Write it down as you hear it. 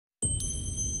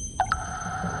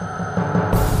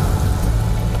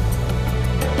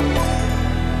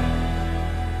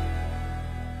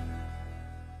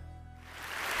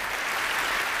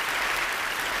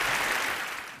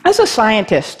a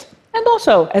scientist, and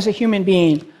also as a human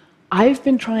being, I've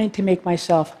been trying to make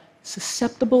myself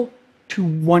susceptible to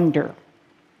wonder.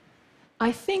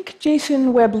 I think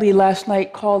Jason Webley last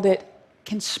night called it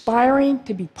conspiring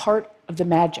to be part of the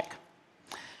magic.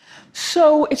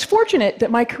 So it's fortunate that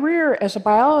my career as a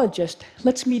biologist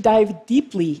lets me dive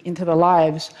deeply into the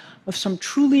lives of some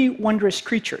truly wondrous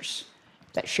creatures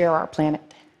that share our planet.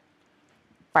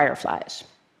 Fireflies.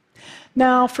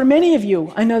 Now, for many of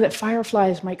you, I know that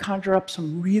fireflies might conjure up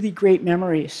some really great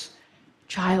memories.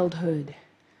 Childhood,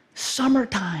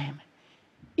 summertime,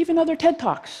 even other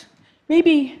TEDTalks.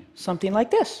 Maybe something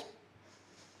like this.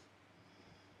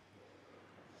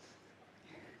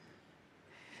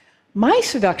 My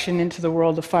seduction into the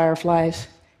world of fireflies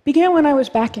began when I was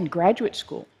back in graduate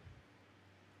school.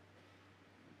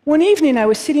 One evening, I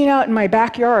was sitting out in my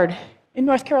backyard in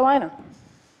North Carolina,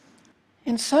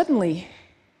 and suddenly,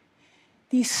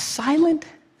 these silent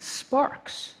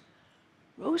sparks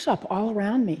rose up all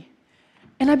around me.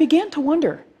 And I began to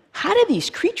wonder, how do these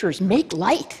creatures make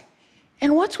light?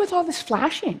 And what's with all this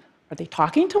flashing? Are they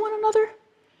talking to one another?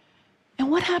 And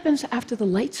what happens after the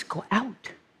lights go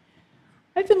out?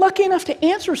 I've been lucky enough to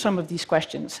answer some of these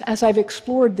questions as I've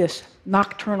explored this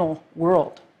nocturnal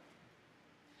world.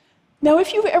 Now,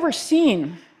 if you've ever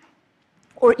seen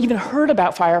or even heard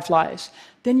about fireflies,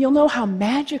 then you'll know how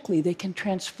magically they can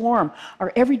transform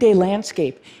our everyday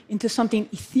landscape into something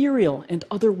ethereal and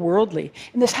otherworldly.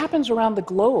 And this happens around the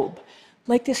globe,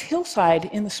 like this hillside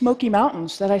in the Smoky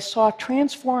Mountains that I saw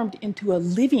transformed into a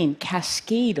living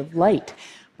cascade of light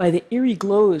by the eerie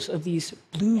glows of these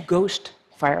blue ghost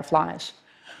fireflies.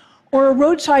 Or a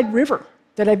roadside river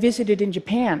that I visited in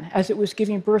Japan as it was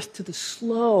giving birth to the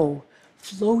slow,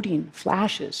 floating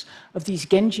flashes of these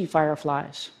Genji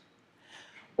fireflies.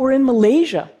 Or in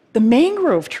Malaysia, the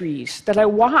mangrove trees that I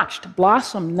watched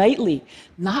blossom nightly,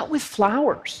 not with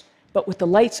flowers, but with the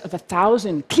lights of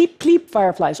 1,000 kleep-kleep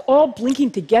fireflies, all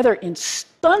blinking together in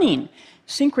stunning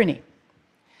synchrony.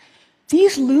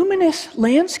 These luminous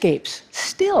landscapes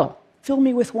still fill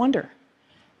me with wonder,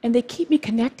 and they keep me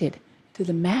connected to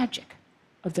the magic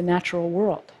of the natural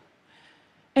world.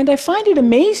 And I find it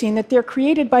amazing that they're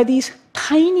created by these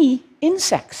tiny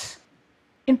insects.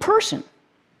 In person,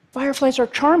 fireflies are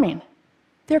charming.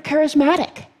 They're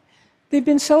charismatic. They've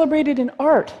been celebrated in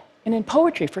art and in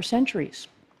poetry for centuries.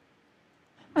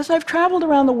 As I've traveled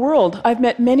around the world, I've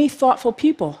met many thoughtful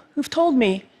people who've told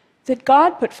me that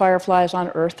God put fireflies on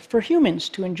Earth for humans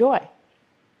to enjoy.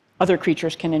 Other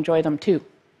creatures can enjoy them too.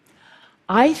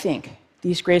 I think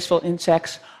these graceful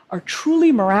insects are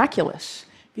truly miraculous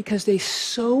because they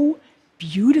so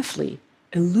beautifully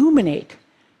illuminate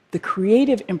the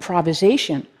creative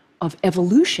improvisation of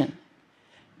evolution.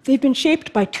 They've been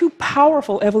shaped by two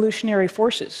powerful evolutionary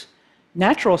forces: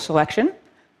 natural selection,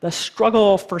 the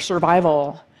struggle for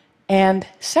survival, and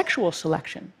sexual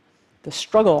selection, the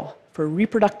struggle for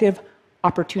reproductive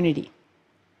opportunity.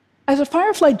 As a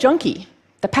firefly junkie,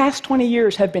 the past 20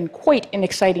 years have been quite an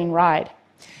exciting ride.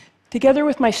 Together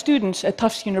with my students at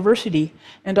Tufts University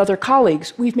and other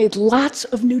colleagues, we've made lots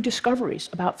of new discoveries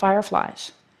about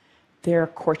fireflies. Their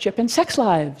courtship and sex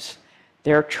lives,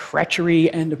 their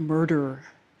treachery and murder.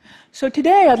 So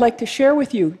today I'd like to share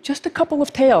with you just a couple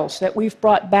of tales that we've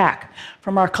brought back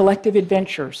from our collective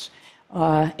adventures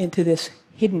into this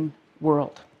hidden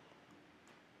world.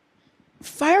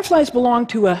 Fireflies belong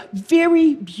to a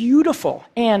very beautiful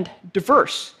and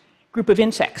diverse group of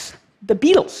insects, the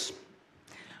beetles.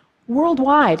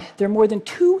 Worldwide, there are more than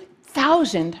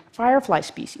 2,000 firefly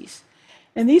species,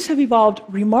 and these have evolved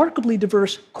remarkably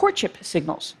diverse courtship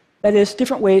signals, that is,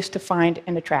 different ways to find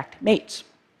and attract mates.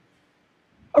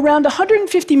 Around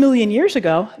 150 million years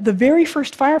ago, the very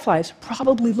first fireflies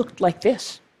probably looked like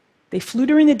this. They flew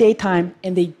during the daytime,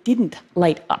 and they didn't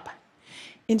light up.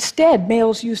 Instead,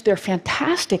 males used their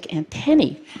fantastic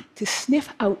antennae to sniff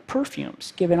out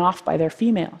perfumes given off by their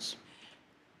females.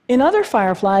 In other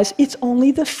fireflies, it's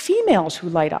only the females who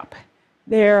light up.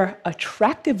 They're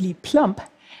attractively plump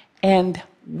and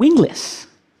wingless.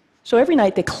 So every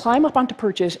night they climb up onto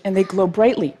perches and they glow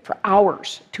brightly for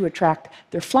hours to attract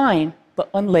their flying but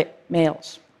unlit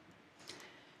males.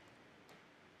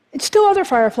 And still other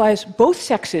fireflies, both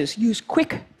sexes, use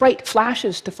quick, bright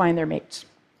flashes to find their mates.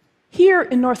 Here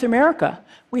in North America,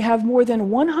 we have more than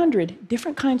 100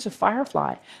 different kinds of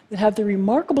firefly that have the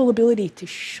remarkable ability to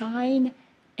shine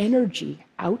energy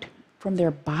out from their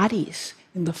bodies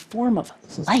in the form of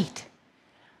light.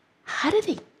 How do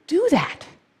they do that?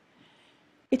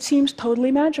 It seems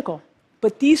totally magical,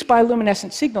 but these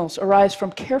bioluminescent signals arise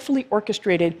from carefully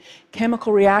orchestrated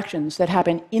chemical reactions that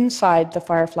happen inside the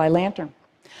firefly lantern.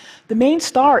 The main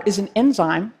star is an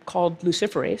enzyme called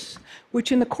luciferase,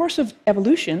 which in the course of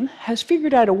evolution has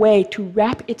figured out a way to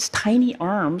wrap its tiny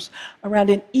arms around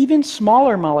an even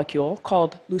smaller molecule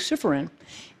called luciferin,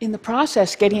 in the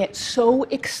process getting it so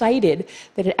excited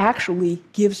that it actually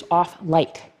gives off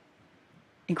light.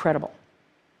 Incredible.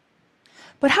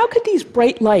 But how could these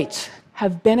bright lights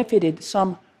have benefited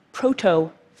some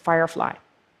proto-firefly?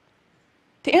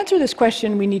 To answer this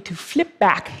question, we need to flip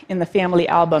back in the family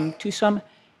album to some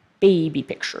baby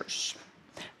pictures.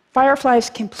 Fireflies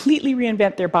completely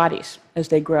reinvent their bodies as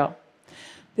they grow.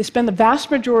 They spend the vast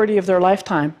majority of their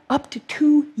lifetime, up to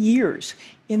 2 years,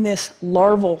 in this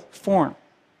larval form.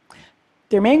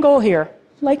 Their main goal here,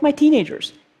 like my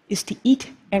teenagers, is to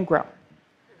eat and grow.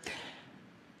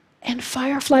 And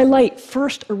firefly light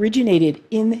first originated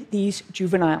in these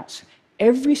juveniles.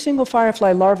 Every single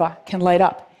firefly larva can light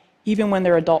up, even when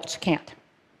their adults can't.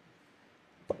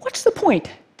 But what's the point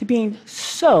to being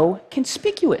so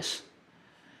conspicuous?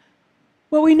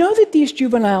 Well, we know that these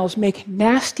juveniles make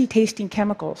nasty-tasting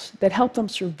chemicals that help them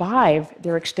survive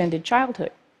their extended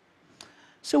childhood.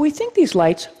 So we think these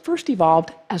lights first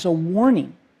evolved as a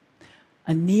warning,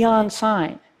 a neon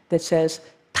sign that says,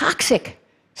 "Toxic,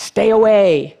 stay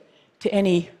away," to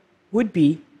any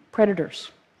would-be predators.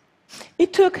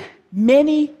 It took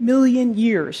many million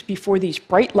years before these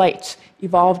bright lights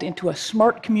evolved into a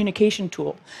smart communication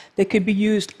tool that could be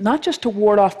used not just to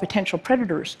ward off potential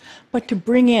predators, but to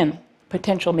bring in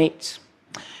potential mates.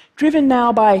 Driven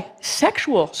now by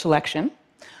sexual selection,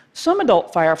 some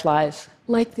adult fireflies,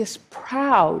 like this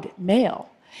proud male,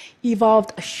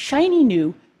 evolved a shiny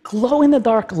new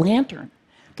glow-in-the-dark lantern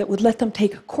that would let them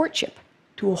take courtship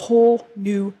to a whole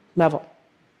new level.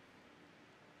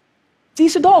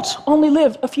 These adults only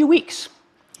live a few weeks,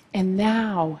 and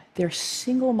now they're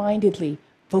single-mindedly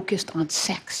focused on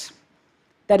sex.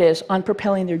 That is, on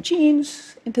propelling their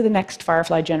genes into the next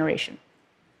firefly generation.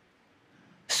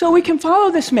 So we can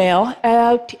follow this male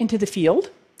out into the field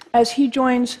as he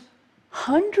joins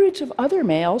hundreds of other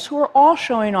males who are all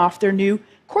showing off their new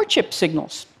courtship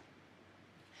signals.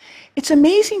 It's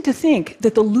amazing to think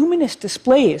that the luminous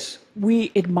displays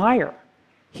we admire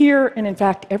here and, in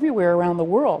fact, everywhere around the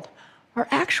world are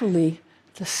actually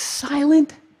the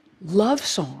silent love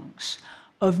songs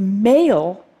of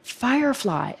male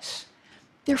fireflies.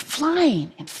 They're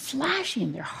flying and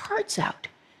flashing their hearts out.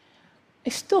 I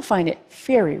still find it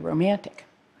very romantic.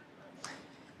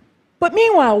 But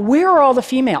meanwhile, where are all the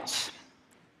females?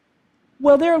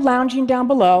 Well, they're lounging down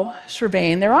below,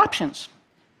 surveying their options.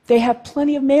 They have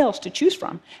plenty of males to choose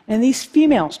from, and these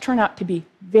females turn out to be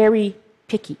very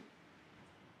picky.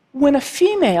 When a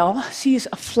female sees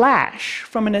a flash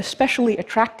from an especially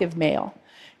attractive male,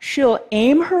 she'll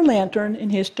aim her lantern in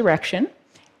his direction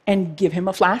and give him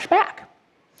a flash back.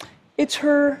 It's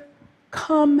her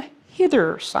come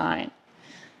hither sign.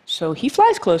 So he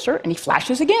flies closer and he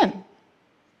flashes again.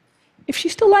 If she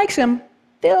still likes him,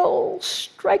 they'll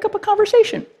strike up a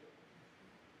conversation.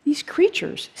 These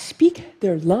creatures speak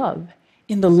their love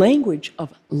in the language of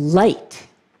light.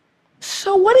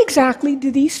 So what exactly do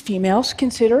these females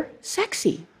consider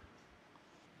sexy?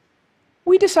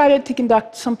 We decided to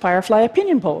conduct some firefly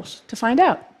opinion polls to find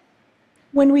out.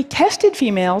 When we tested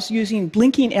females using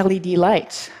blinking LED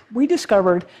lights, we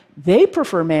discovered they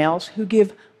prefer males who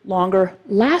give longer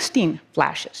lasting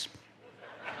flashes.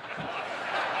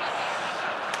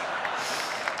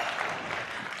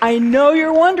 I know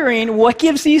you're wondering what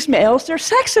gives these males their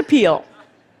sex appeal.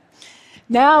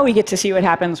 Now we get to see what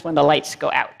happens when the lights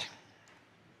go out.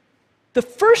 The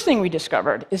first thing we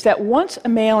discovered is that once a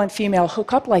male and female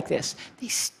hook up like this, they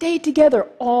stay together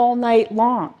all night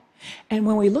long. And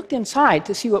when we looked inside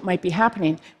to see what might be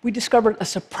happening, we discovered a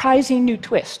surprising new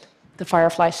twist, the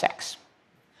firefly sex.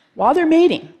 While they're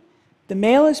mating, the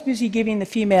male is busy giving the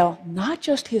female not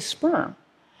just his sperm,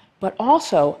 but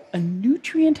also a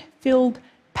nutrient-filled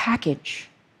package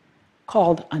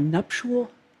called a nuptial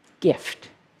gift.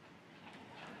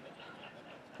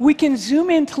 We can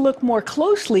zoom in to look more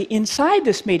closely inside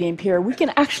this mating pair. We can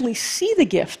actually see the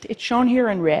gift, it's shown here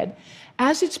in red,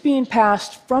 as it's being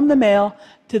passed from the male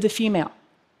to the female.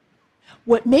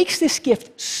 What makes this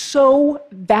gift so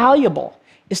valuable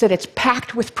is that it's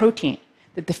packed with protein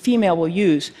that the female will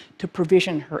use to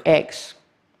provision her eggs.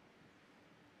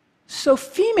 So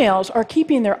females are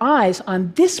keeping their eyes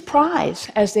on this prize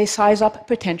as they size up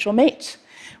potential mates.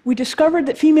 We discovered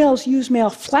that females use male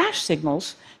flash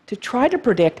signals to try to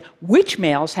predict which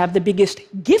males have the biggest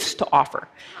gifts to offer,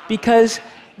 because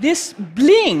this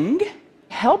bling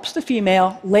helps the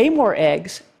female lay more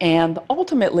eggs and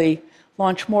ultimately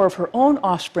launch more of her own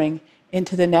offspring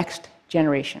into the next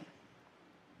generation.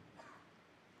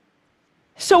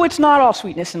 So it's not all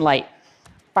sweetness and light.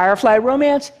 Firefly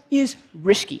romance is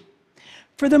risky.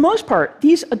 For the most part,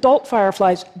 these adult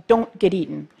fireflies don't get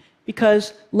eaten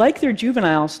because, like their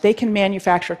juveniles, they can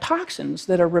manufacture toxins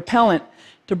that are repellent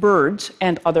to birds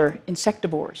and other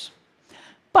insectivores.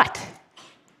 But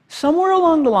somewhere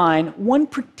along the line, one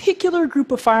particular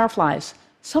group of fireflies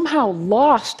somehow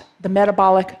lost the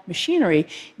metabolic machinery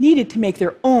needed to make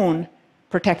their own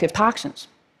protective toxins.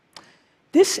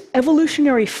 This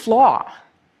evolutionary flaw,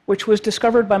 which was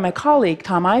discovered by my colleague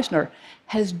Tom Eisner,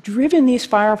 has driven these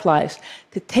fireflies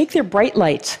to take their bright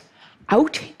lights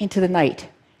out into the night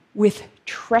with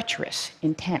treacherous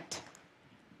intent.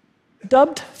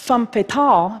 Dubbed femme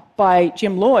fatale by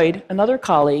Jim Lloyd, another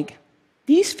colleague,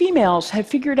 these females have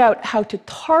figured out how to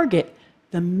target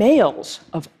the males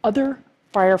of other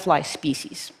firefly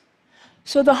species.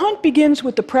 So the hunt begins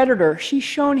with the predator. She's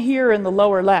shown here in the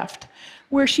lower left,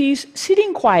 where she's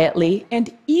sitting quietly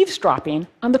and eavesdropping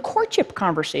on the courtship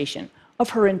conversation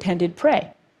of her intended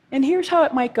prey. And here's how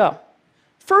it might go.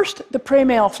 First, the prey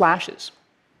male flashes.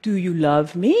 "Do you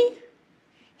love me?"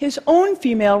 His own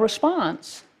female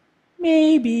responds,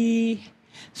 "Maybe."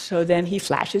 So then he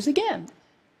flashes again.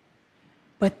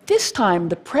 But this time,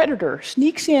 the predator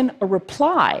sneaks in a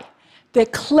reply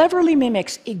that cleverly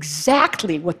mimics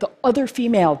exactly what the other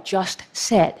female just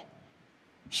said.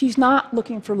 She's not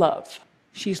looking for love.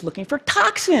 She's looking for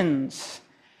toxins.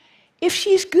 If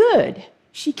she's good,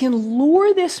 she can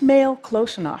lure this male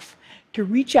close enough to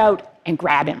reach out and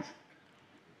grab him.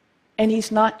 And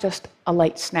he's not just a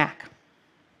light snack.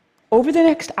 Over the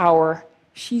next hour,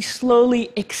 she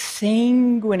slowly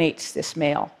exsanguinates this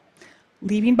male,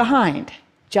 leaving behind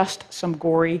just some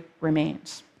gory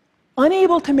remains.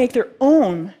 Unable to make their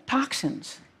own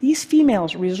toxins, these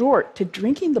females resort to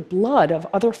drinking the blood of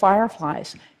other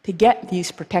fireflies to get these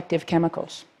protective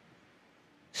chemicals.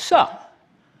 So,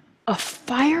 a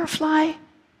firefly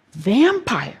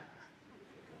vampire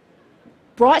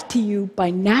brought to you by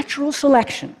natural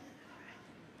selection.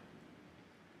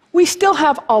 We still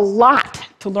have a lot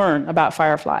to learn about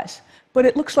fireflies, but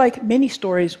it looks like many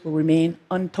stories will remain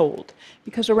untold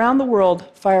because around the world,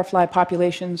 firefly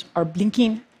populations are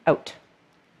blinking out.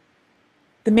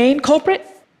 The main culprit?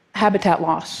 Habitat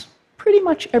loss. Pretty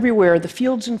much everywhere, the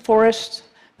fields and forests,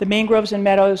 the mangroves and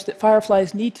meadows that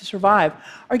fireflies need to survive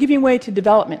are giving way to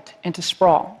development and to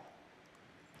sprawl.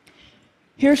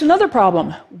 Here's another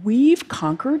problem. We've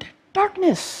conquered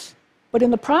darkness. But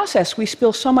in the process, we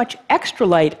spill so much extra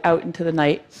light out into the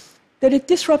night that it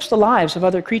disrupts the lives of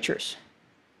other creatures.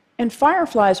 And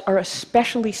fireflies are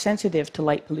especially sensitive to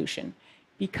light pollution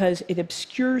because it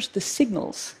obscures the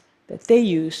signals that they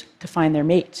use to find their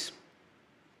mates.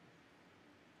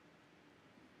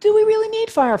 Do we really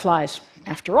need fireflies?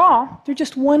 After all, they're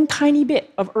just one tiny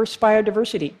bit of Earth's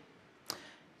biodiversity.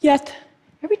 Yet,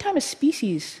 every time a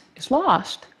species is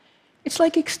lost, it's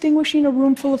like extinguishing a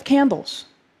room full of candles,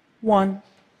 one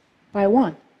by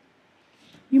one.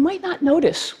 You might not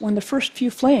notice when the first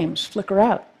few flames flicker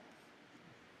out.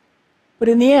 But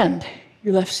in the end,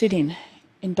 you're left sitting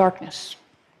in darkness.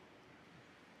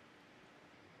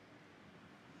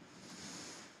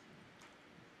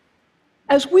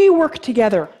 As we work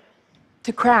together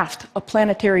to craft a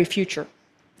planetary future,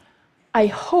 I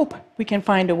hope we can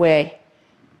find a way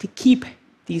to keep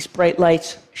these bright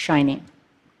lights shining.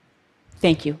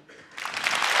 Thank you.